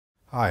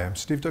Hi, I'm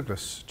Steve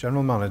Douglas,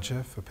 General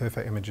Manager for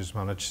Perfect Images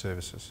Managed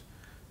Services.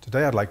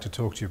 Today I'd like to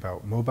talk to you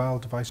about mobile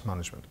device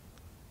management.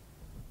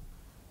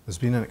 There's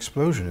been an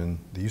explosion in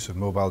the use of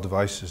mobile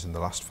devices in the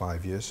last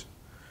 5 years.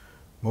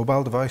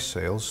 Mobile device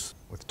sales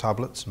with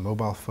tablets and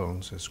mobile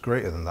phones is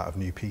greater than that of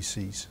new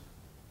PCs.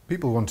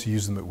 People want to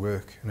use them at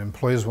work and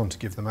employers want to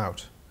give them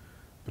out,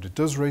 but it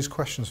does raise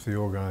questions for the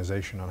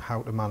organisation on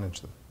how to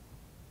manage them.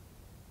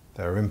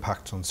 There are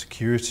impacts on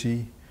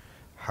security.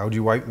 How do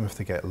you wipe them if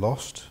they get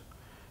lost?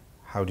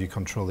 How do you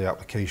control the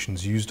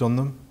applications used on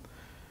them?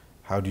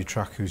 How do you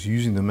track who's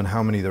using them and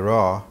how many there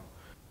are?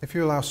 If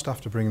you allow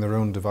staff to bring their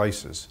own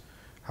devices,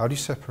 how do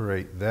you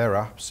separate their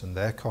apps and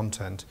their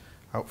content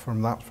out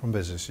from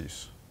business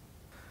use?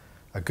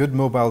 A good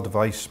mobile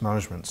device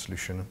management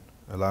solution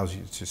allows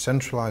you to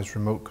centralize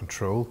remote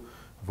control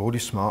of all your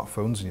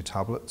smartphones and your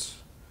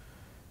tablets,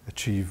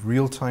 achieve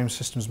real-time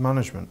systems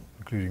management,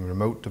 including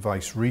remote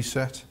device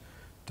reset,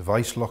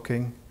 device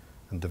locking,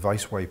 and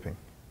device wiping.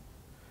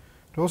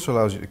 It also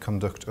allows you to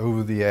conduct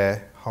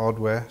over-the-air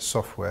hardware,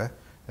 software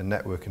and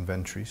network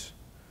inventories,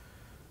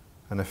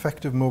 and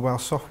effective mobile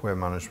software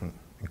management,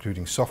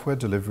 including software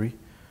delivery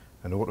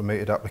and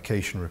automated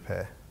application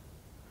repair.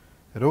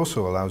 It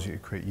also allows you to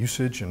create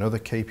usage and other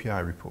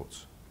KPI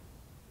reports.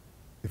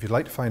 If you'd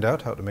like to find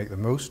out how to make the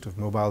most of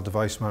mobile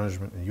device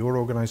management in your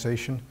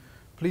organisation,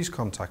 please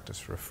contact us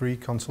for a free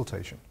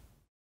consultation.